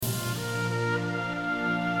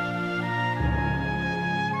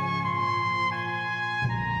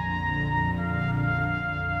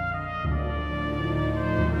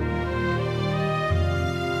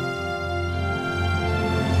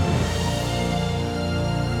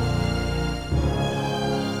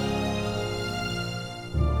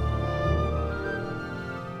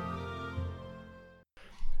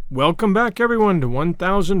Welcome back, everyone, to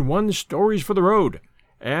 1001 Stories for the Road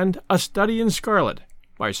and A Study in Scarlet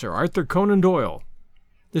by Sir Arthur Conan Doyle.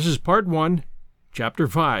 This is Part 1, Chapter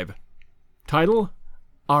 5. Title,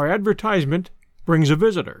 Our Advertisement Brings a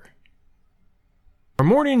Visitor. Our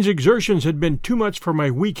morning's exertions had been too much for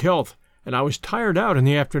my weak health, and I was tired out in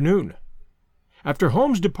the afternoon. After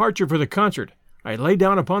Holmes' departure for the concert, I lay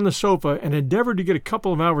down upon the sofa and endeavored to get a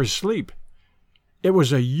couple of hours' sleep. It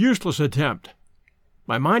was a useless attempt.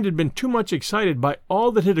 My mind had been too much excited by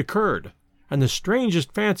all that had occurred, and the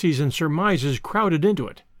strangest fancies and surmises crowded into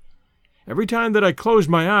it. Every time that I closed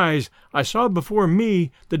my eyes, I saw before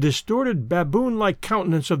me the distorted baboon-like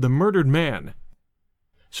countenance of the murdered man.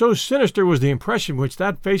 So sinister was the impression which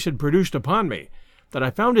that face had produced upon me, that I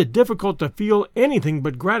found it difficult to feel anything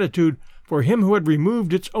but gratitude for him who had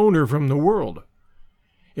removed its owner from the world.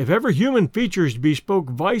 If ever human features bespoke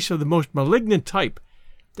vice of the most malignant type,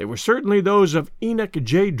 they were certainly those of Enoch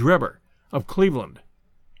J. Drebber, of Cleveland.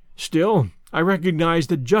 Still, I recognized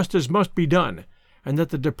that justice must be done, and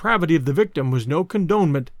that the depravity of the victim was no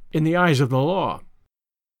condonement in the eyes of the law.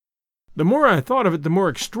 The more I thought of it, the more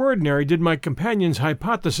extraordinary did my companion's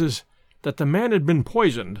hypothesis that the man had been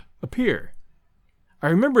poisoned appear. I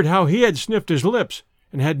remembered how he had sniffed his lips,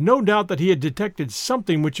 and had no doubt that he had detected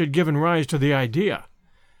something which had given rise to the idea.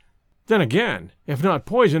 Then again, if not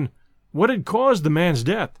poison, what had caused the man's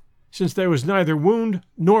death, since there was neither wound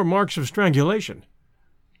nor marks of strangulation?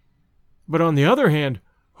 But on the other hand,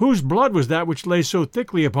 whose blood was that which lay so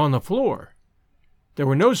thickly upon the floor? There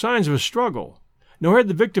were no signs of a struggle, nor had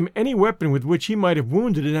the victim any weapon with which he might have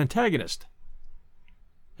wounded an antagonist.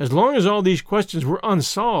 As long as all these questions were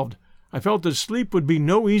unsolved, I felt that sleep would be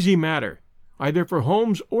no easy matter, either for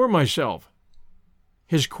Holmes or myself.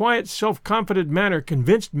 His quiet, self-confident manner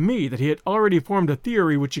convinced me that he had already formed a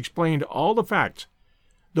theory which explained all the facts,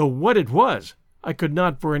 though what it was I could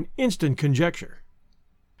not for an instant conjecture.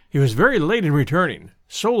 He was very late in returning,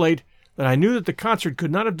 so late that I knew that the concert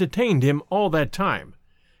could not have detained him all that time.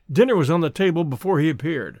 Dinner was on the table before he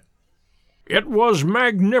appeared. "It was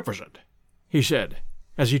magnificent," he said,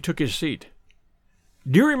 as he took his seat.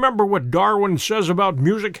 "Do you remember what Darwin says about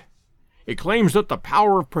music? He claims that the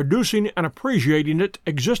power of producing and appreciating it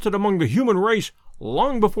existed among the human race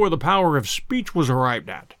long before the power of speech was arrived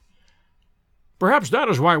at. Perhaps that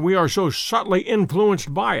is why we are so subtly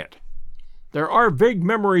influenced by it. There are vague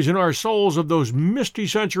memories in our souls of those misty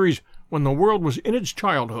centuries when the world was in its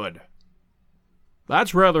childhood."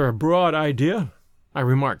 "That's rather a broad idea," I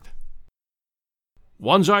remarked.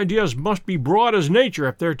 "One's ideas must be broad as nature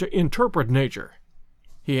if they're to interpret nature,"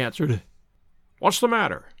 he answered. "What's the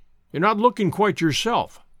matter? You're not looking quite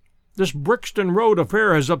yourself. This Brixton Road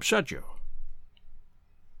affair has upset you."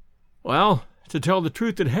 "Well, to tell the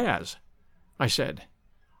truth, it has," I said.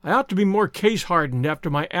 "I ought to be more case-hardened after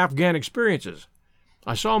my Afghan experiences.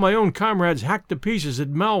 I saw my own comrades hacked to pieces at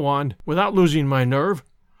Malwan without losing my nerve."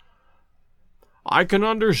 "I can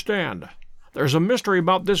understand. There's a mystery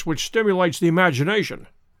about this which stimulates the imagination,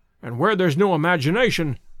 and where there's no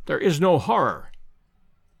imagination, there is no horror.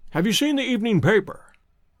 Have you seen the evening paper?"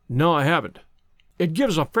 "No, I haven't." "It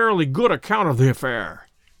gives a fairly good account of the affair.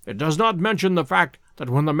 It does not mention the fact that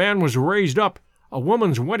when the man was raised up, a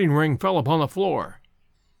woman's wedding ring fell upon the floor.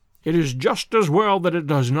 It is just as well that it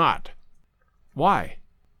does not." "Why?"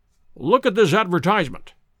 "Look at this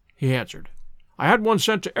advertisement," he answered. "I had one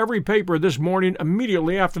sent to every paper this morning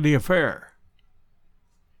immediately after the affair."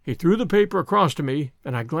 He threw the paper across to me,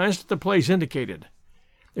 and I glanced at the place indicated.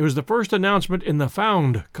 It was the first announcement in the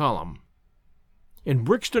Found column. "In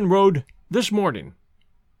Brixton Road, this morning."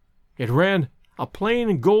 It ran, "A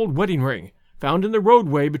plain gold wedding ring, found in the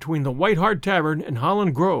roadway between the White Hart Tavern and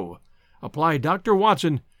Holland Grove. Apply Dr.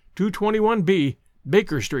 Watson, 221B,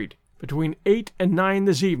 Baker Street, between 8 and 9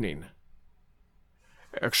 this evening."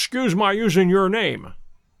 "Excuse my using your name,"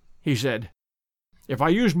 he said. "If I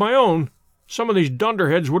used my own, some of these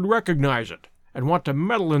dunderheads would recognize it and want to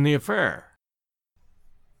meddle in the affair."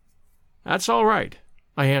 "That's all right,"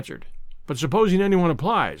 I answered. "But supposing anyone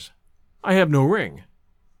applies? I have no ring."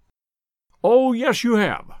 "Oh, yes, you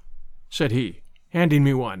have," said he, handing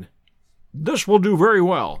me one. "This will do very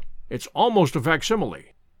well. It's almost a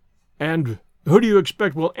facsimile." "And who do you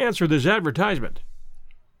expect will answer this advertisement?"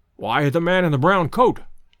 "Why, the man in the brown coat,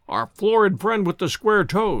 our florid friend with the square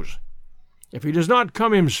toes. If he does not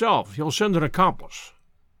come himself, he'll send an accomplice."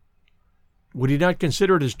 "Would he not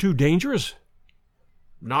consider it as too dangerous?"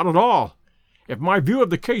 "Not at all. If my view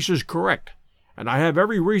of the case is correct, and I have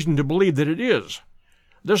every reason to believe that it is,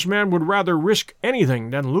 this man would rather risk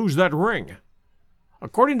anything than lose that ring.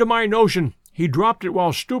 According to my notion, he dropped it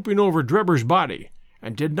while stooping over Drebber's body,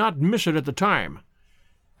 and did not miss it at the time.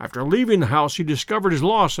 After leaving the house, he discovered his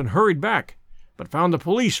loss and hurried back, but found the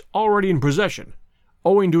police already in possession,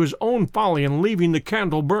 owing to his own folly in leaving the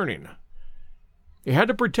candle burning. He had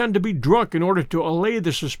to pretend to be drunk in order to allay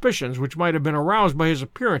the suspicions which might have been aroused by his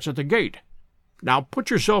appearance at the gate. Now put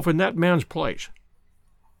yourself in that man's place.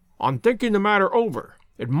 On thinking the matter over,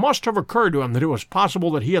 it must have occurred to him that it was possible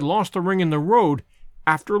that he had lost the ring in the road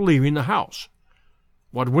after leaving the house.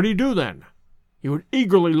 What would he do then? He would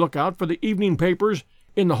eagerly look out for the evening papers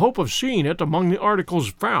in the hope of seeing it among the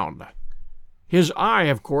articles found. His eye,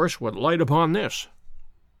 of course, would light upon this.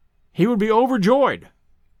 He would be overjoyed.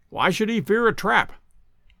 Why should he fear a trap?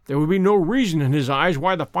 There would be no reason in his eyes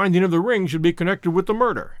why the finding of the ring should be connected with the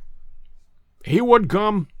murder. He would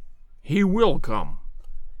come. He will come.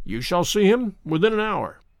 You shall see him within an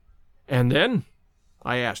hour. And then?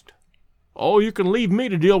 I asked. Oh, you can leave me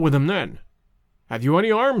to deal with him then. Have you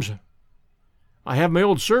any arms? I have my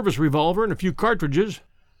old service revolver and a few cartridges.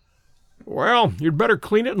 Well, you'd better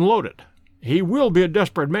clean it and load it. He will be a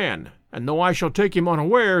desperate man, and though I shall take him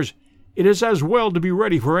unawares, it is as well to be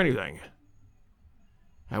ready for anything.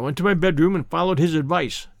 I went to my bedroom and followed his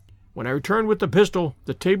advice. When I returned with the pistol,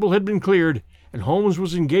 the table had been cleared, and Holmes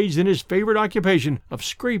was engaged in his favorite occupation of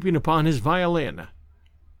scraping upon his violin.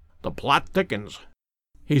 "The plot thickens,"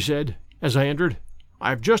 he said, as I entered. "I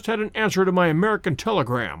have just had an answer to my American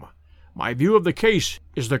telegram. My view of the case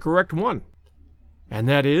is the correct one." "And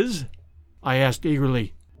that is?" I asked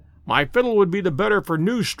eagerly. "My fiddle would be the better for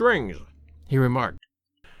new strings," he remarked.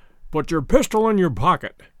 "Put your pistol in your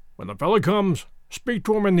pocket. When the fellow comes, speak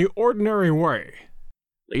to him in the ordinary way.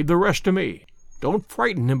 Leave the rest to me. Don't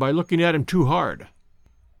frighten him by looking at him too hard."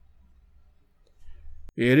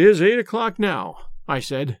 "It is 8 o'clock now," I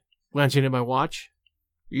said, glancing at my watch.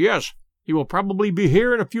 "Yes, he will probably be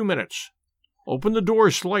here in a few minutes. Open the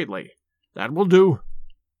door slightly. That will do.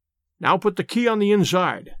 Now put the key on the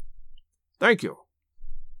inside. Thank you.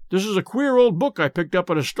 This is a queer old book I picked up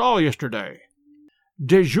at a stall yesterday.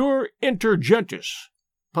 De Jure Inter Gentes,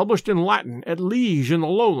 published in Latin at Liege in the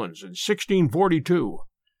Lowlands in 1642.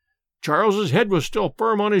 Charles's head was still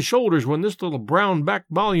firm on his shoulders when this little brown-backed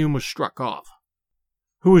volume was struck off."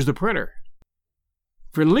 "Who is the printer?"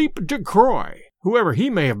 "Philippe de Croix, whoever he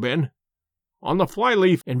may have been. On the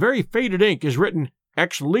flyleaf, in very faded ink, is written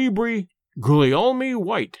Ex Libri Guglielmi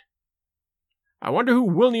White. I wonder who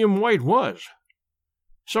William White was.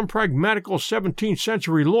 Some pragmatical 17th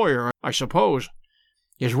century lawyer, I suppose.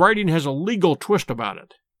 His writing has a legal twist about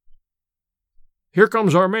it. Here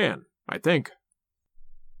comes our man, I think."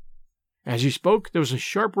 As he spoke, there was a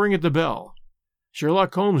sharp ring at the bell.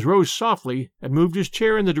 Sherlock Holmes rose softly and moved his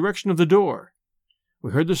chair in the direction of the door.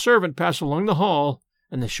 We heard the servant pass along the hall,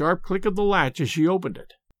 and the sharp click of the latch as she opened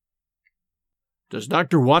it. "Does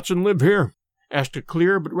Dr. Watson live here?" asked a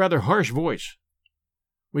clear but rather harsh voice.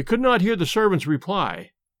 We could not hear the servant's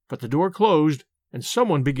reply, but the door closed, and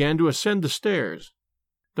someone began to ascend the stairs.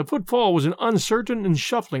 The footfall was an uncertain and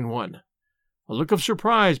shuffling one. A look of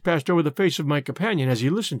surprise passed over the face of my companion as he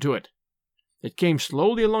listened to it. It came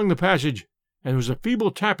slowly along the passage, and there was a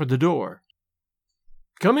feeble tap at the door.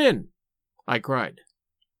 "Come in," I cried.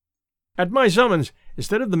 At my summons,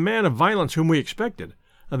 instead of the man of violence whom we expected,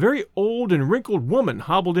 a very old and wrinkled woman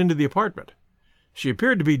hobbled into the apartment. She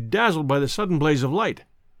appeared to be dazzled by the sudden blaze of light,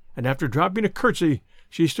 and after dropping a curtsy,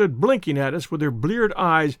 she stood blinking at us with her bleared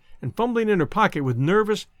eyes and fumbling in her pocket with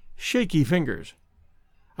nervous, shaky fingers.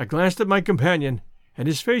 I glanced at my companion, and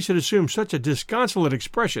his face had assumed such a disconsolate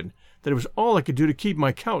expression that it was all I could do to keep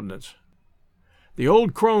my countenance. The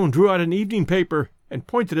old crone drew out an evening paper and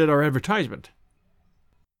pointed at our advertisement.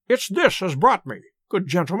 "It's this has brought me, good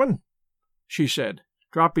gentlemen," she said,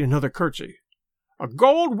 dropping another curtsy. "A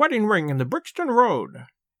gold wedding ring in the Brixton Road.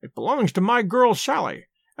 It belongs to my girl Sally,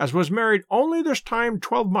 as was married only this time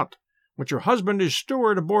 12-month, which her husband is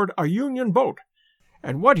steward aboard a Union boat,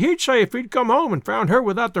 and what he'd say if he'd come home and found her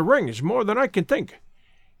without the ring is more than I can think.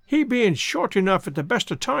 He being short enough at the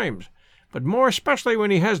best of times, but more especially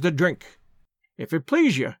when he has the drink. If it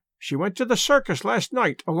please you, she went to the circus last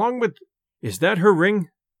night along with—" "Is that her ring?"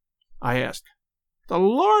 I asked. "The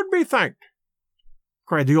Lord be thanked!"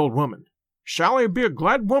 cried the old woman. "Sally be a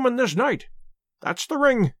glad woman this night. That's the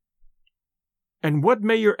ring." "And what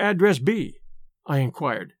may your address be?" I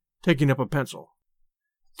inquired, taking up a pencil.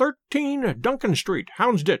 13 Duncan Street,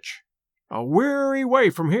 Houndsditch, a weary way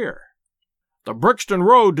from here. The Brixton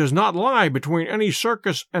Road does not lie between any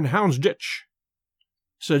circus and Houndsditch,"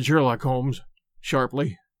 said Sherlock Holmes,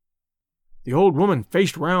 sharply. The old woman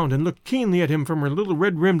faced round and looked keenly at him from her little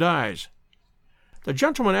red-rimmed eyes. "The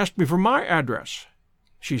gentleman asked me for my address,"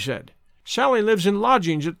 she said. "Sally lives in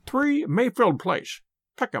lodgings at 3 Mayfield Place,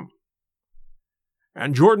 Peckham."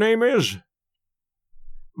 And your name is?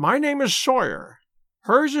 My name is Sawyer.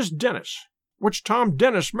 Hers is Dennis, which Tom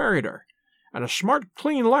Dennis married her, and a smart,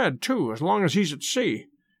 clean lad, too, as long as he's at sea,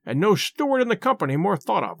 and no steward in the company more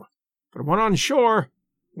thought of. But when on shore,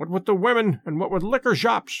 what with the women and what with liquor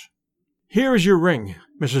shops—" "Here is your ring,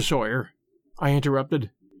 Mrs. Sawyer," I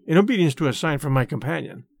interrupted, in obedience to a sign from my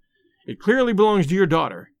companion. "It clearly belongs to your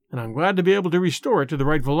daughter, and I'm glad to be able to restore it to the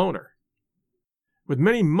rightful owner." With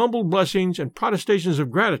many mumbled blessings and protestations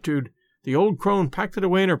of gratitude, the old crone packed it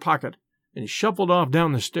away in her pocket and shuffled off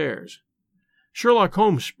down the stairs. Sherlock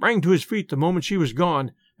Holmes sprang to his feet the moment she was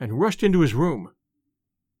gone and rushed into his room.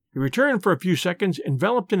 He returned for a few seconds,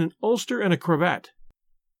 enveloped in an ulster and a cravat.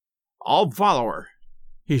 "I'll follow her,"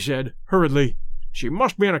 he said, hurriedly. "She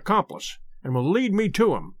must be an accomplice, and will lead me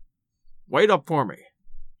to him. Wait up for me."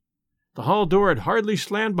 The hall door had hardly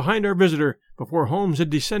slammed behind our visitor before Holmes had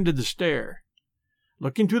descended the stair.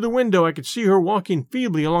 Looking through the window, I could see her walking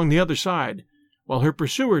feebly along the other side, while her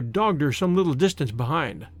pursuer dogged her some little distance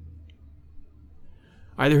behind.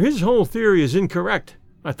 Either his whole theory is incorrect,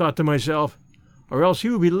 I thought to myself, or else he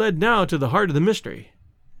will be led now to the heart of the mystery.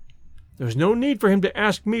 There was no need for him to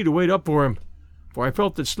ask me to wait up for him, for I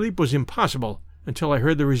felt that sleep was impossible until I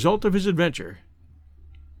heard the result of his adventure.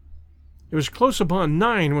 It was close upon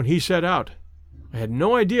 9 when he set out. I had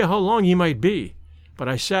no idea how long he might be, but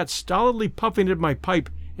I sat stolidly puffing at my pipe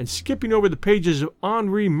and skipping over the pages of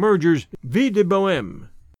Henri Murger's Vie de Bohème.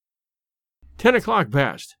 10 o'clock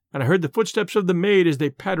passed, and I heard the footsteps of the maid as they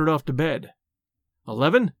pattered off to bed.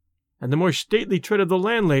 11, and the more stately tread of the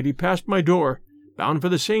landlady passed my door, bound for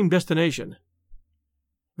the same destination.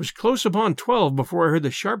 It was close upon 12 before I heard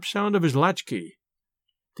the sharp sound of his latchkey.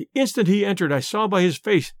 The instant he entered, I saw by his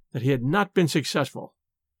face that he had not been successful.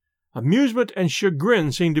 Amusement and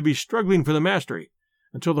chagrin seemed to be struggling for the mastery,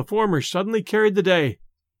 until the former suddenly carried the day,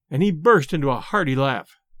 and he burst into a hearty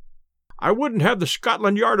laugh. "I wouldn't have the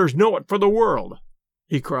Scotland Yarders know it for the world,"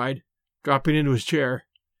 he cried, dropping into his chair.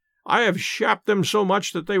 "I have shapped them so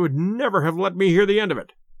much that they would never have let me hear the end of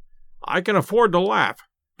it. I can afford to laugh,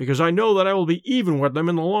 because I know that I will be even with them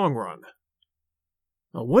in the long run."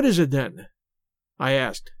 "What is it, then?" I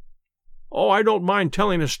asked. "Oh, I don't mind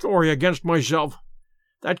telling a story against myself.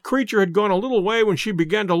 That creature had gone a little way when she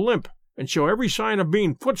began to limp and show every sign of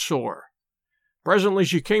being footsore. Presently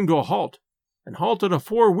she came to a halt, and halted a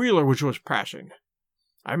four-wheeler which was passing.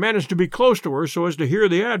 I managed to be close to her so as to hear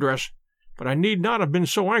the address, but I need not have been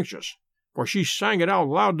so anxious, for she sang it out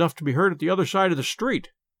loud enough to be heard at the other side of the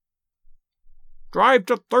street. 'Drive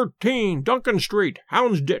to 13 Duncan Street,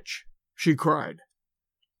 Houndsditch,' she cried.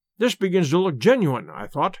 This begins to look genuine, I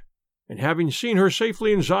thought, and having seen her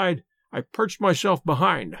safely inside, I perched myself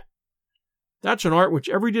behind. That's an art which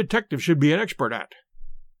every detective should be an expert at.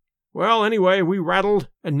 Well, anyway, we rattled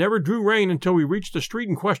and never drew rein until we reached the street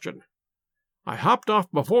in question. I hopped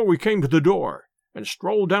off before we came to the door, and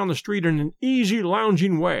strolled down the street in an easy,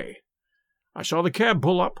 lounging way. I saw the cab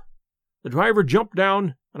pull up. The driver jumped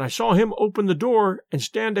down, and I saw him open the door and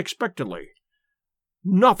stand expectantly.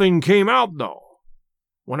 Nothing came out, though.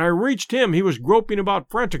 When I reached him, he was groping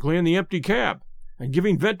about frantically in the empty cab, and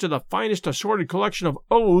giving vent to the finest assorted collection of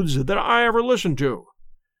oaths that I ever listened to.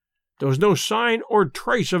 There was no sign or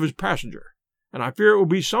trace of his passenger, and I fear it will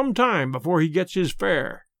be some time before he gets his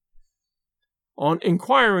fare. On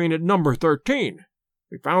inquiring at number 13,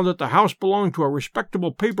 we found that the house belonged to a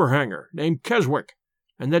respectable paper-hanger named Keswick,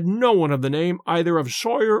 and that no one of the name either of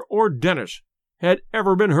Sawyer or Dennis had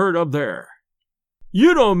ever been heard of there."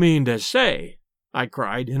 "You don't mean to say," I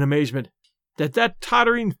cried in amazement, that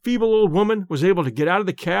tottering, feeble old woman was able to get out of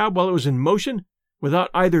the cab while it was in motion,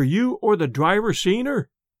 without either you or the driver seeing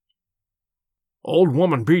her?" "Old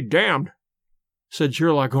woman be damned," said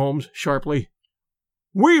Sherlock Holmes sharply.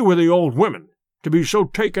 "We were the old women, to be so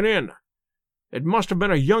taken in. It must have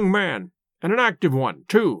been a young man, and an active one,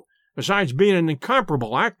 too, besides being an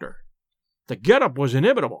incomparable actor. The get-up was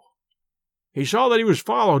inimitable. He saw that he was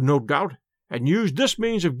followed, no doubt, and used this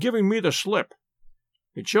means of giving me the slip.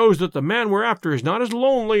 It shows that the man we're after is not as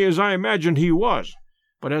lonely as I imagined he was,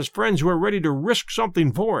 but has friends who are ready to risk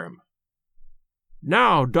something for him.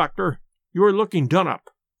 Now, Doctor, you are looking done up.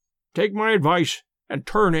 Take my advice and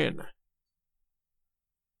turn in."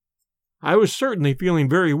 I was certainly feeling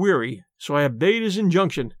very weary, so I obeyed his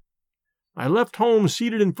injunction. I left Holmes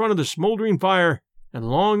seated in front of the smoldering fire, and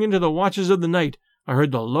long into the watches of the night I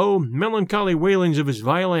heard the low, melancholy wailings of his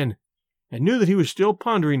violin, and knew that he was still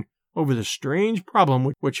pondering over the strange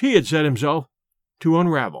problem which he had set himself to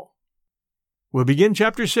unravel. We'll begin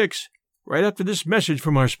Chapter 6 right after this message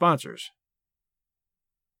from our sponsors.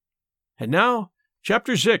 And now,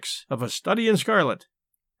 Chapter 6 of A Study in Scarlet,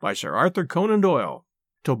 by Sir Arthur Conan Doyle.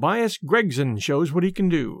 Tobias Gregson shows what he can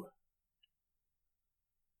do.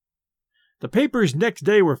 The papers next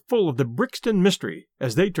day were full of the Brixton mystery,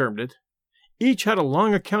 as they termed it. Each had a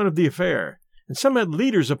long account of the affair, and some had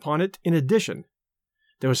leaders upon it in addition.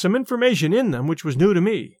 There was some information in them which was new to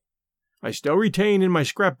me. I still retain in my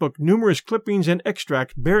scrapbook numerous clippings and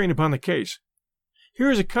extracts bearing upon the case.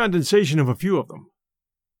 Here is a condensation of a few of them.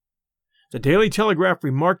 The Daily Telegraph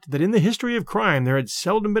remarked that in the history of crime there had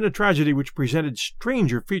seldom been a tragedy which presented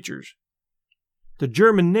stranger features. The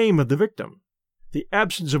German name of the victim, the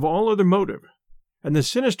absence of all other motive, and the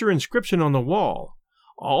sinister inscription on the wall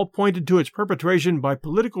all pointed to its perpetration by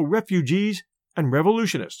political refugees and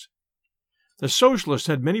revolutionists. The Socialists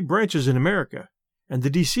had many branches in America, and the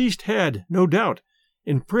deceased had, no doubt,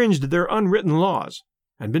 infringed their unwritten laws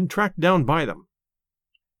and been tracked down by them.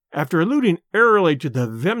 After alluding airily to the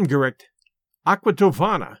Vehmgericht, Aqua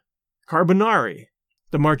Tofana, Carbonari,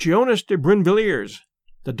 the Marchioness de Brinvilliers,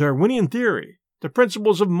 the Darwinian theory, the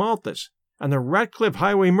principles of Malthus, and the Ratcliffe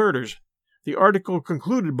highway murders, the article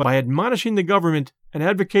concluded by admonishing the government and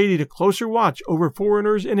advocating a closer watch over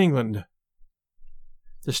foreigners in England.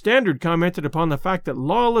 The Standard commented upon the fact that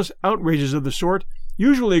lawless outrages of the sort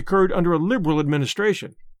usually occurred under a liberal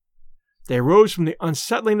administration. They arose from the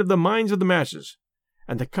unsettling of the minds of the masses,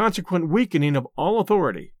 and the consequent weakening of all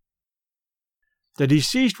authority. The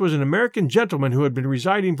deceased was an American gentleman who had been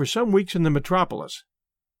residing for some weeks in the metropolis.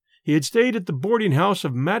 He had stayed at the boarding house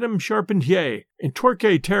of Madame Charpentier in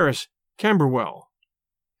Torquay Terrace, Camberwell.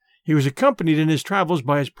 He was accompanied in his travels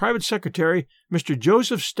by his private secretary, Mr.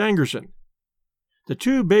 Joseph Stangerson. The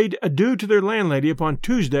two bade adieu to their landlady upon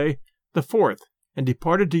Tuesday, the 4th, and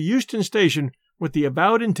departed to Euston Station with the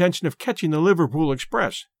avowed intention of catching the Liverpool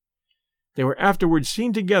express. They were afterwards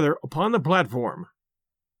seen together upon the platform.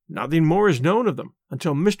 Nothing more is known of them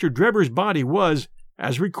until Mr. Drebber's body was,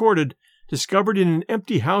 as recorded, discovered in an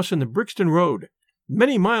empty house in the Brixton Road,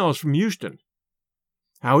 many miles from Euston.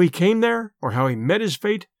 How he came there, or how he met his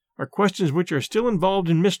fate, are questions which are still involved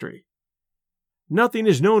in mystery. Nothing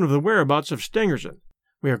is known of the whereabouts of Stangerson.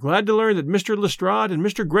 We are glad to learn that Mr. Lestrade and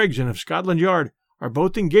Mr. Gregson of Scotland Yard are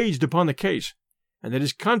both engaged upon the case, and it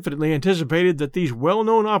is confidently anticipated that these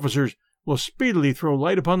well-known officers will speedily throw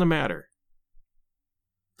light upon the matter.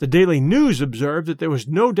 The Daily News observed that there was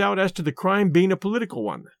no doubt as to the crime being a political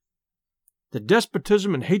one. The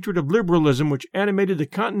despotism and hatred of liberalism which animated the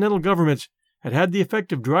continental governments had the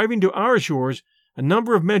effect of driving to our shores a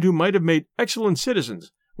number of men who might have made excellent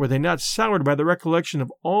citizens were they not soured by the recollection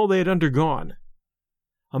of all they had undergone.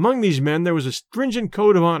 Among these men there was a stringent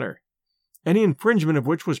code of honor, any infringement of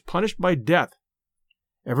which was punished by death.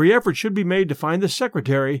 Every effort should be made to find the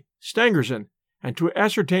secretary, Stangerson, and to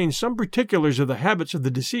ascertain some particulars of the habits of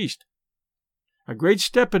the deceased. A great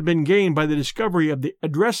step had been gained by the discovery of the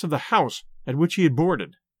address of the house at which he had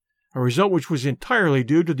boarded, a result which was entirely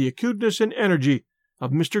due to the acuteness and energy of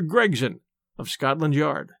Mr. Gregson of Scotland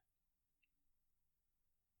Yard.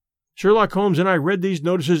 Sherlock Holmes and I read these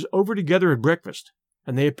notices over together at breakfast,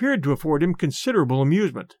 and they appeared to afford him considerable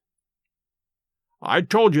amusement. "I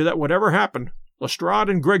told you that whatever happened, Lestrade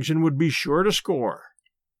and Gregson would be sure to score."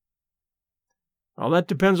 "Well, that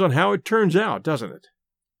depends on how it turns out, doesn't it?"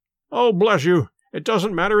 "Oh, bless you, it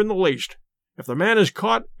doesn't matter in the least. If the man is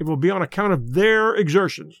caught, it will be on account of their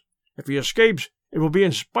exertions. If he escapes, it will be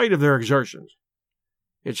in spite of their exertions.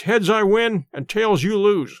 It's heads I win and tails you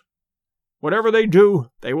lose. Whatever they do,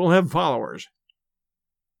 they will have followers."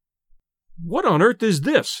 "What on earth is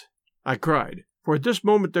this?" I cried, for at this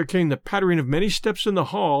moment there came the pattering of many steps in the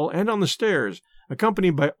hall and on the stairs,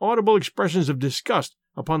 accompanied by audible expressions of disgust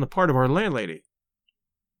upon the part of our landlady.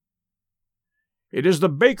 "It is the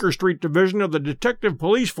Baker Street Division of the Detective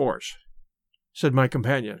Police Force," said my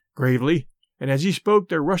companion, gravely, and as he spoke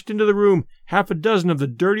there rushed into the room half a dozen of the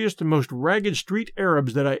dirtiest and most ragged street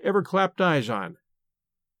Arabs that I ever clapped eyes on.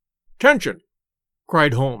 "'Tention!"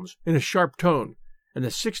 cried Holmes, in a sharp tone, and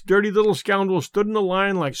the 6 dirty little scoundrels stood in a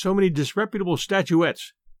line like so many disreputable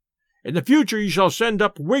statuettes. "In the future you shall send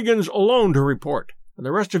up Wiggins alone to report, and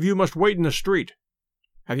the rest of you must wait in the street.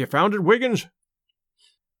 Have you found it, Wiggins?"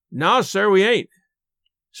 "No, sir, we ain't,"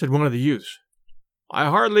 said one of the youths. "I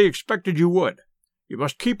hardly expected you would. You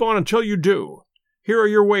must keep on until you do. Here are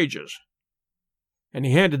your wages." And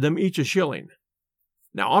he handed them each a shilling.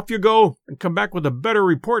 "Now off you go, and come back with a better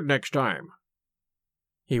report next time."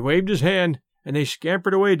 He waved his hand, and they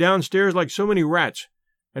scampered away downstairs like so many rats,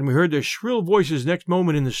 and we heard their shrill voices next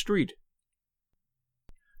moment in the street.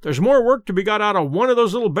 "There's more work to be got out of one of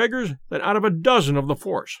those little beggars than out of a dozen of the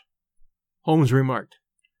force," Holmes remarked.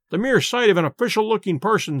 "The mere sight of an official-looking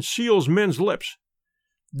person seals men's lips.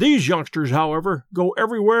 These youngsters, however, go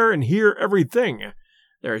everywhere and hear everything.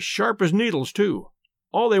 They're as sharp as needles, too.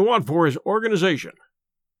 All they want for is organization."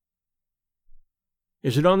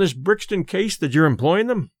 "Is it on this Brixton case that you're employing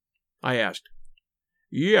them?" I asked.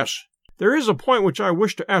 "Yes. There is a point which I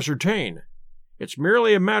wish to ascertain. It's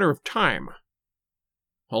merely a matter of time.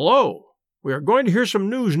 Hello! We are going to hear some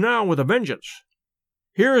news now with a vengeance.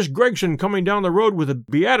 Here is Gregson coming down the road with a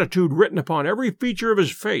beatitude written upon every feature of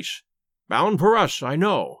his face. Bound for us, I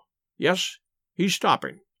know. Yes, he's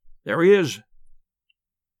stopping. There he is."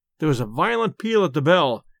 There was a violent peal at the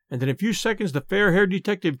bell, and in a few seconds the fair-haired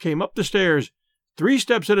detective came up the stairs, 3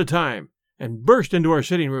 steps at a time, and burst into our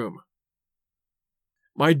sitting room.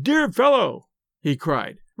 "My dear fellow," he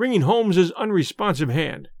cried, wringing Holmes's unresponsive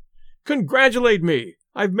hand, "congratulate me.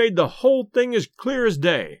 I've made the whole thing as clear as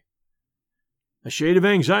day." A shade of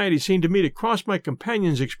anxiety seemed to me to cross my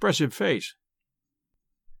companion's expressive face.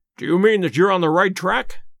 "Do you mean that you're on the right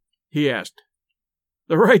track?" he asked.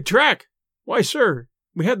 "The right track? Why, sir,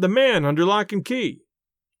 we had the man under lock and key."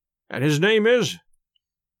 "And his name is?"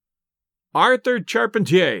 "Arthur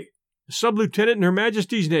Charpentier, a sub-lieutenant in Her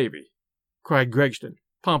Majesty's Navy," cried Gregson,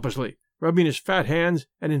 pompously, rubbing his fat hands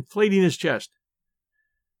and inflating his chest.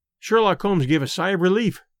 Sherlock Holmes gave a sigh of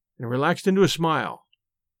relief and relaxed into a smile.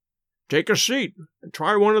 "Take a seat and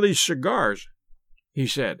try one of these cigars," he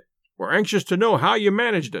said. "We're anxious to know how you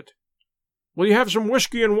managed it. Will you have some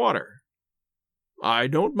whiskey and water?" "I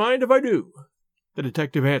don't mind if I do," the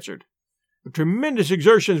detective answered. "The tremendous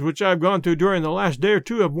exertions which I've gone through during the last day or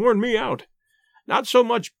two have worn me out. Not so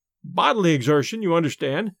much bodily exertion, you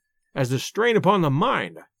understand, as the strain upon the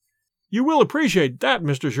mind. You will appreciate that,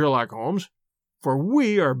 Mr. Sherlock Holmes, for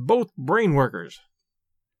we are both brain workers."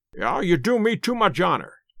 "Yeah, you do me too much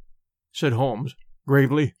honor," said Holmes,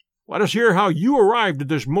 gravely. "Let us hear how you arrived at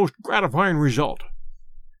this most gratifying result."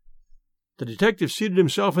 The detective seated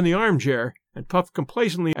himself in the armchair and puffed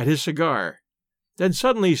complacently at his cigar. Then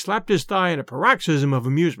suddenly he slapped his thigh in a paroxysm of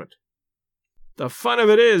amusement. "The fun of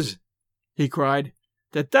it is," he cried,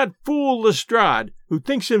 that fool Lestrade, who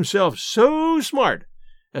thinks himself so smart,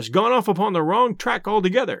 has gone off upon the wrong track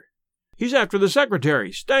altogether. He's after the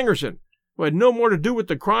secretary, Stangerson, who had no more to do with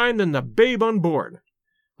the crime than the babe on board.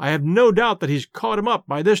 I have no doubt that he's caught him up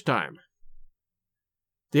by this time."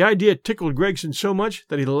 The idea tickled Gregson so much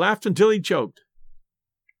that he laughed until he choked.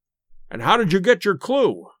 "And how did you get your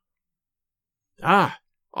clue?" "Ah,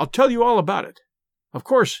 I'll tell you all about it. Of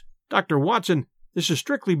course, Dr. Watson, this is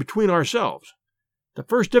strictly between ourselves. The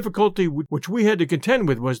first difficulty which we had to contend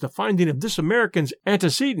with was the finding of this American's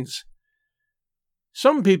antecedents.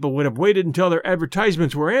 Some people would have waited until their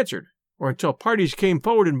advertisements were answered, or until parties came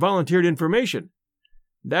forward and volunteered information.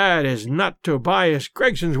 That is not Tobias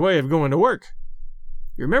Gregson's way of going to work.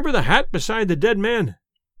 You remember the hat beside the dead man?"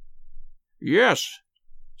 "Yes,"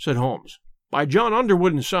 said Holmes. "By John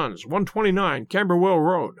Underwood and Sons, 129 Camberwell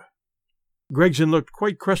Road." Gregson looked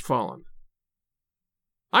quite crestfallen.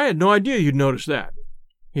 "I had no idea you'd noticed that,"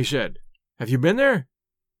 he said. "Have you been there?"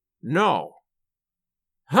 "No."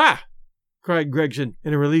 "Ha!" cried Gregson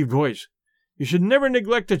in a relieved voice. "You should never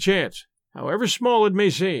neglect a chance, however small it may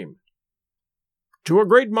seem." "To a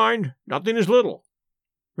great mind, nothing is little,"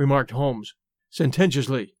 remarked Holmes,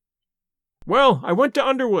 sententiously. "Well, I went to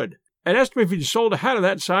Underwood and asked him if he'd sold a hat of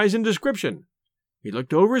that size and description. He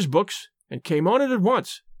looked over his books and came on it at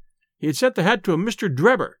once. He had sent the hat to a Mr.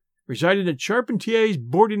 Drebber, residing at Charpentier's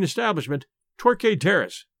boarding establishment, Torquay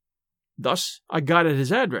Terrace. Thus I got at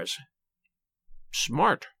his address."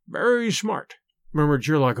 "Smart, very smart," murmured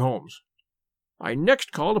Sherlock Holmes. "I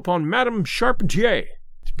next called upon Madame Charpentier,"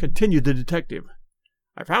 continued the detective.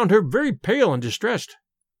 "I found her very pale and distressed.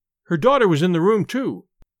 Her daughter was in the room, too.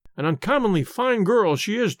 An uncommonly fine girl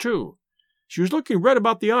she is, too. She was looking red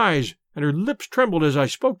about the eyes, and her lips trembled as I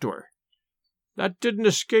spoke to her. That didn't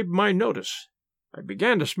escape my notice. I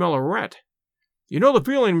began to smell a rat. You know the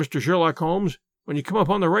feeling, Mr. Sherlock Holmes, when you come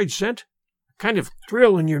upon the right scent? A kind of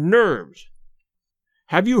thrill in your nerves.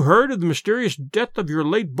 Have you heard of the mysterious death of your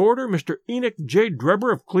late boarder, Mr. Enoch J.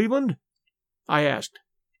 Drebber of Cleveland?" I asked.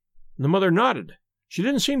 The mother nodded. She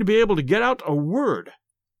didn't seem to be able to get out a word.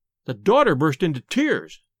 The daughter burst into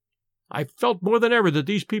tears. I felt more than ever that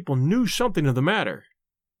these people knew something of the matter.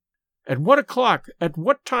 "At what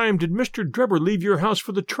time did Mr. Drebber leave your house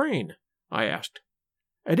for the train?" I asked.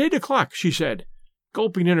 "At 8 o'clock, she said,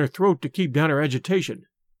 gulping in her throat to keep down her agitation.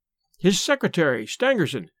 His secretary,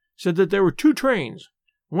 Stangerson, said that there were 2 trains,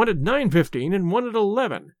 one at 9:15 and one at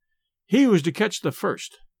 11. He was to catch the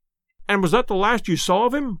first." "And was that the last you saw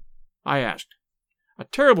of him?" I asked. A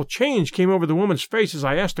terrible change came over the woman's face as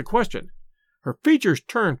I asked the question. Her features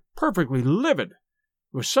turned perfectly livid.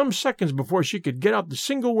 It was some seconds before she could get out the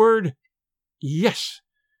single word, "Yes,"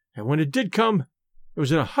 and when it did come, it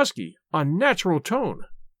was in a husky, unnatural tone.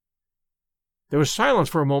 There was silence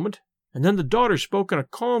for a moment, and then the daughter spoke in a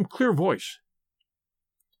calm, clear voice.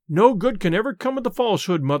 "No good can ever come of the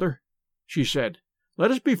falsehood, Mother," she said.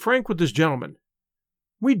 "Let us be frank with this gentleman.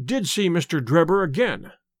 We did see Mr. Drebber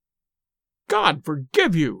again." "God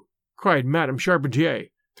forgive you!" cried Madame Charpentier,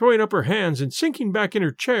 throwing up her hands and sinking back in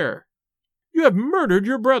her chair. "You have murdered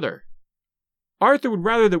your brother." "Arthur would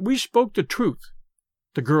rather that we spoke the truth,"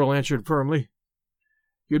 the girl answered firmly.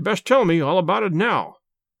 "You'd best tell me all about it now,"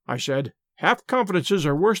 I said. "Half confidences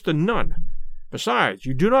are worse than none. Besides,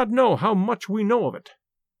 you do not know how much we know of it."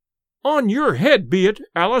 "On your head be it,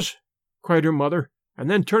 Alice!" cried her mother, and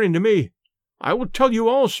then turning to me, "I will tell you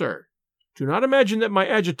all, sir. Do not imagine that my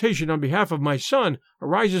agitation on behalf of my son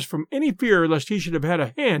arises from any fear lest he should have had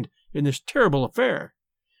a hand in this terrible affair.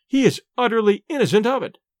 He is utterly innocent of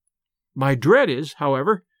it. My dread is,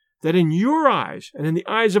 however, that in your eyes and in the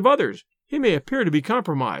eyes of others he may appear to be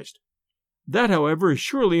compromised. That, however, is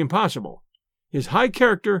surely impossible. His high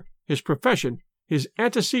character, his profession, his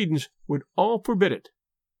antecedents would all forbid it."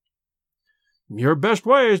 "Your best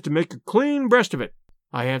way is to make a clean breast of it,"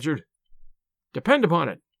 I answered. "Depend upon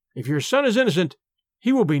it, if your son is innocent,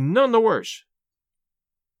 he will be none the worse."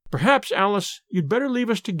 "Perhaps, Alice, you'd better leave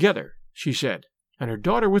us together," she said, and her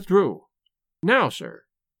daughter withdrew. "Now, sir,"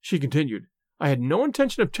 she continued, "I had no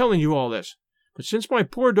intention of telling you all this, but since my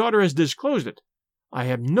poor daughter has disclosed it, I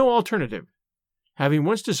have no alternative. Having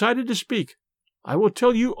once decided to speak, I will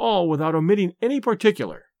tell you all without omitting any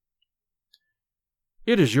particular."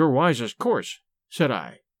 "It is your wisest course," said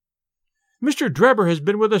I. "Mr. Drebber has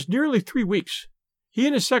been with us nearly 3 weeks. He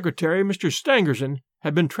and his secretary, Mr. Stangerson,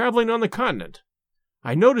 have been traveling on the continent.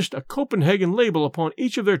 I noticed a Copenhagen label upon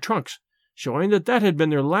each of their trunks, showing that had been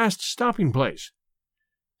their last stopping place.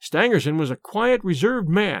 Stangerson was a quiet, reserved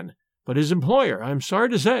man, but his employer, I am sorry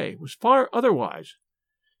to say, was far otherwise.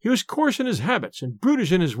 He was coarse in his habits and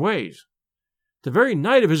brutish in his ways. The very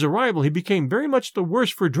night of his arrival he became very much the worse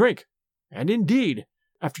for drink, and indeed,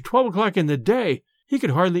 after 12 o'clock in the day, he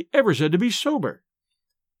could hardly ever said to be sober.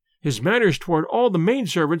 His manners toward all the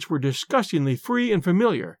maidservants were disgustingly free and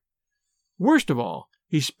familiar. Worst of all,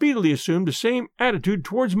 he speedily assumed the same attitude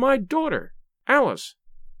towards my daughter, Alice,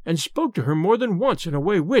 and spoke to her more than once in a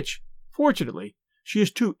way which, fortunately, she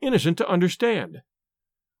is too innocent to understand.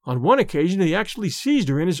 On one occasion he actually seized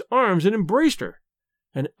her in his arms and embraced her,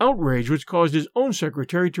 an outrage which caused his own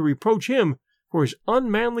secretary to reproach him for his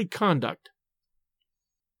unmanly conduct.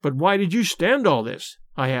 "But why did you stand all this?"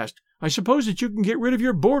 I asked. "I suppose that you can get rid of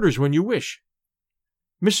your boarders when you wish."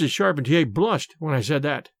 Mrs. Charpentier blushed when I said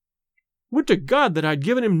that. "Would to God that I'd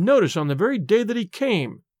given him notice on the very day that he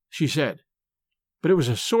came," she said. "But it was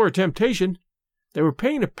a sore temptation. They were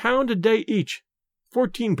paying £1 a day each,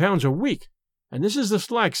 £14 a week, and this is the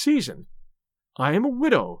slack season. I am a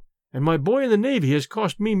widow, and my boy in the Navy has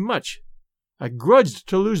cost me much. I grudged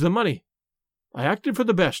to lose the money. I acted for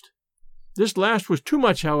the best. This last was too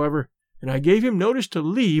much, however, and I gave him notice to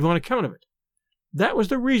leave on account of it. That was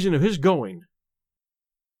the reason of his going."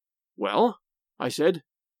 "Well?" I said.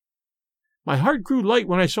 "My heart grew light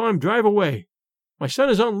when I saw him drive away. My son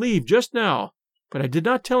is on leave just now, but I did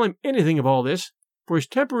not tell him anything of all this, for his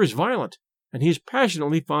temper is violent, and he is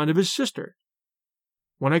passionately fond of his sister.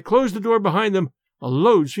 When I closed the door behind them, a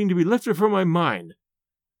load seemed to be lifted from my mind.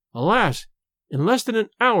 Alas, in less than an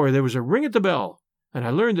hour there was a ring at the bell, and I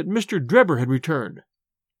learned that Mr. Drebber had returned.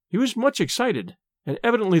 He was much excited, and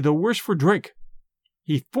evidently the worse for drink.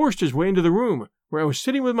 He forced his way into the room where I was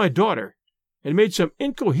sitting with my daughter, and made some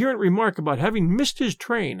incoherent remark about having missed his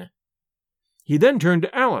train. He then turned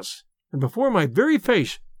to Alice, and before my very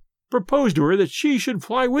face, proposed to her that she should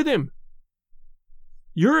fly with him.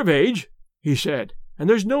 'You're of age,' he said, 'and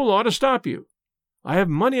there's no law to stop you. I have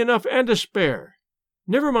money enough and to spare.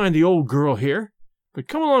 Never mind the old girl here, but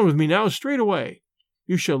come along with me now straight away.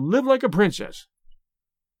 You shall live like a princess.'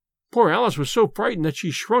 Poor Alice was so frightened that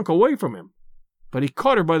she shrunk away from him, but he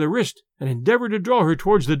caught her by the wrist and endeavored to draw her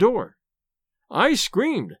towards the door. I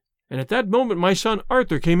screamed, and at that moment my son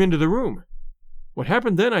Arthur came into the room. What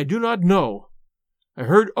happened then I do not know. I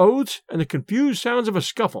heard oaths and the confused sounds of a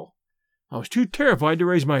scuffle. I was too terrified to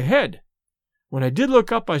raise my head. When I did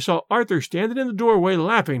look up, I saw Arthur standing in the doorway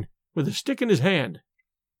laughing, with a stick in his hand.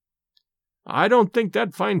 'I don't think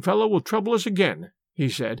that fine fellow will trouble us again,' he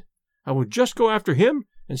said. 'I will just go after him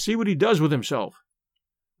and see what he does with himself.'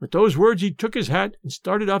 With those words he took his hat and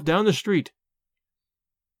started off down the street.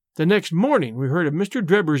 The next morning we heard of Mr.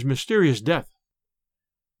 Drebber's mysterious death.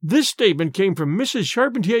 This statement came from Mrs.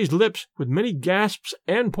 Charpentier's lips with many gasps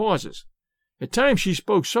and pauses, At times she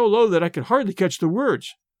spoke so low that I could hardly catch the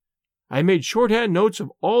words. I made shorthand notes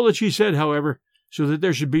of all that she said, however, so that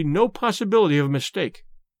there should be no possibility of mistake.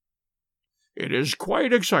 "It is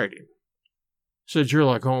quite exciting," said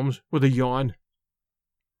Sherlock Holmes, with a yawn.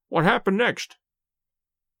 "What happened next?"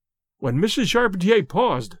 "When Mrs. Charpentier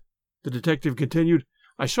paused," the detective continued,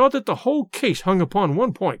 "I saw that the whole case hung upon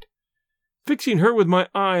one point. Fixing her with my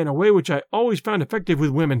eye in a way which I always found effective with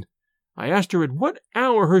women, I asked her at what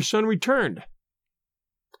hour her son returned.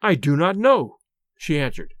 'I do not know,' she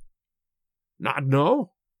answered. 'Not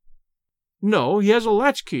know?' 'No, he has a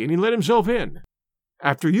latchkey, and he let himself in.'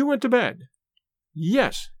 'After you went to bed?'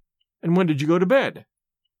 'Yes.' 'And when did you go to bed?'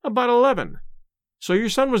 'About 11. So your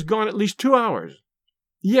son was gone at least 2 hours?'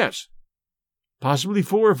 'Yes.' 'Possibly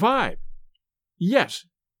 4 or 5? "'Yes.'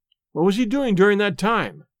 'What was he doing during that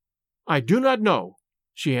time?' 'I do not know,'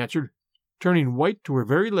 she answered, turning white to her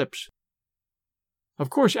very lips. Of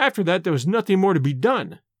course, after that there was nothing more to be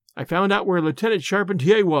done. I found out where Lieutenant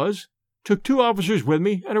Charpentier was, took 2 officers with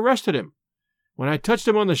me, and arrested him. When I touched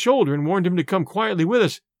him on the shoulder and warned him to come quietly with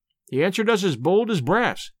us, he answered us as bold as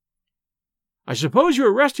brass. 'I suppose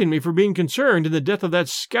you're arresting me for being concerned in the death of that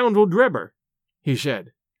scoundrel Drebber,' he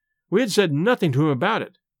said. We had said nothing to him about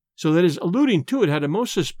it, so that his alluding to it had a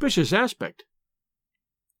most suspicious aspect."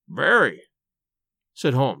 "Very,"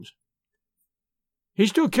 said Holmes. "He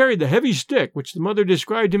still carried the heavy stick which the mother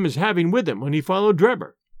described him as having with him when he followed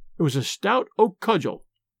Drebber. It was a stout oak cudgel."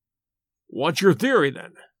 "What's your theory,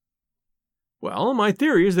 then?" "Well, my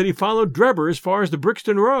theory is that he followed Drebber as far as the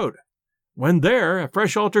Brixton Road. When there, a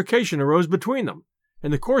fresh altercation arose between them,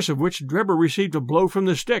 in the course of which Drebber received a blow from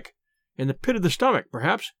the stick, in the pit of the stomach,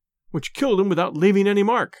 perhaps, which killed him without leaving any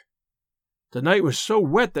mark. The night was so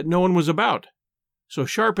wet that no one was about, so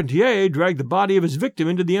Charpentier dragged the body of his victim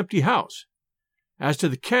into the empty house. As to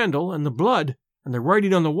the candle, and the blood, and the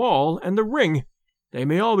writing on the wall, and the ring, they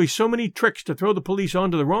may all be so many tricks to throw the police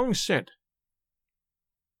on to the wrong scent."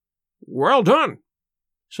 "Well done,"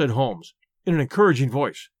 said Holmes, in an encouraging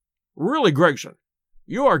voice. "Really, Gregson,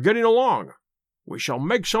 you are getting along. We shall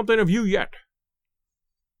make something of you yet."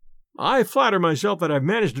 "I flatter myself that I've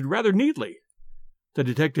managed it rather neatly," the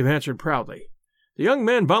detective answered proudly. "The young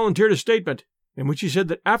man volunteered a statement, in which he said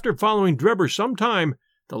that after following Drebber some time,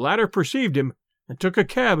 the latter perceived him and took a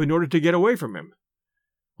cab in order to get away from him.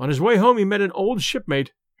 On his way home he met an old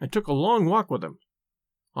shipmate and took a long walk with him.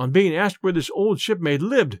 On being asked where this old shipmate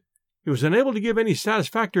lived, he was unable to give any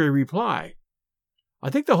satisfactory reply. I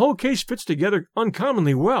think the whole case fits together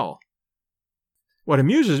uncommonly well. What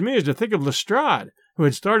amuses me is to think of Lestrade, who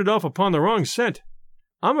had started off upon the wrong scent.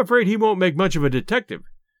 I'm afraid he won't make much of a detective.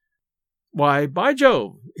 Why, by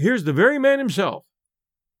Jove, here's the very man himself."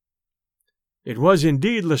 It was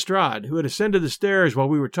indeed Lestrade, who had ascended the stairs while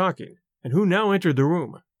we were talking, and who now entered the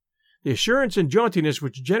room. The assurance and jauntiness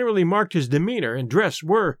which generally marked his demeanor and dress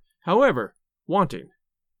were, however, wanting.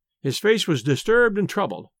 His face was disturbed and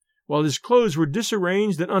troubled, while his clothes were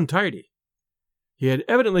disarranged and untidy. He had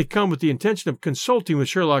evidently come with the intention of consulting with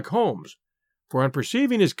Sherlock Holmes, for on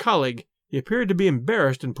perceiving his colleague he appeared to be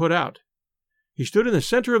embarrassed and put out. He stood in the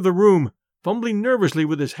center of the room, fumbling nervously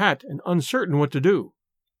with his hat and uncertain what to do.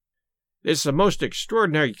 "This is a most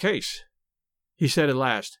extraordinary case," he said at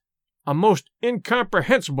last. "A most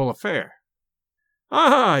incomprehensible affair."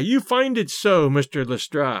 "Ah, you find it so, Mr.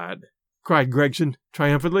 Lestrade," cried Gregson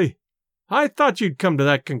triumphantly. "I thought you'd come to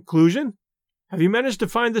that conclusion. Have you managed to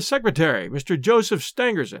find the secretary, Mr. Joseph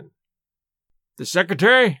Stangerson?" "The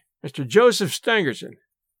secretary, Mr. Joseph Stangerson,"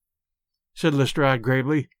 said Lestrade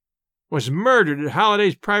gravely, "was murdered at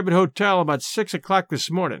Halliday's private hotel about 6 o'clock this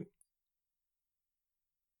morning."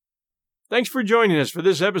 Thanks for joining us for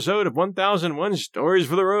this episode of 1001 Stories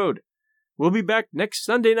for the Road. We'll be back next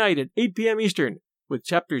Sunday night at 8 p.m. Eastern with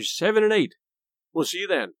chapters 7 and 8. We'll see you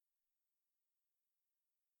then.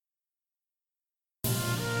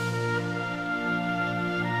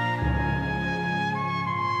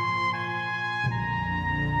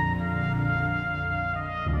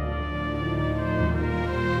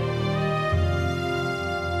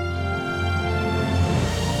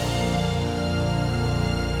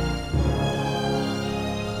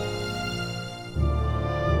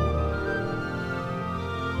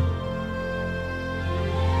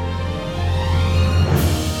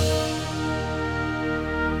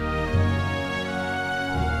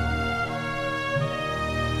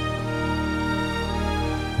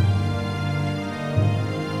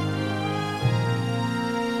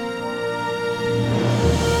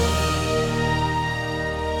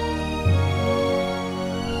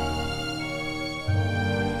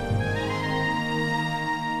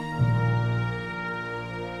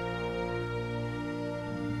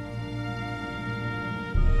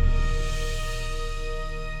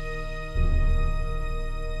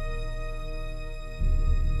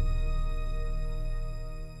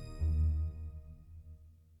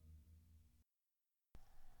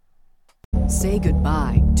 Say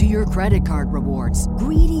goodbye to your credit card rewards.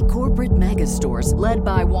 Greedy corporate mega stores, led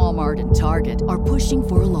by Walmart and Target, are pushing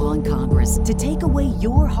for a law in Congress to take away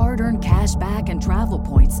your hard-earned cash back and travel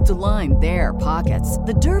points to line their pockets.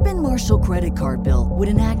 The Durbin-Marshall credit card bill would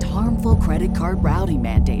enact harmful credit card routing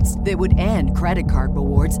mandates that would end credit card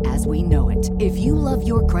rewards as we know it. If you love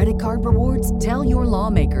your credit card rewards, tell your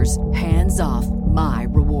lawmakers, hands off my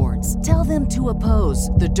rewards. Tell them to oppose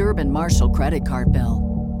the Durbin-Marshall credit card bill.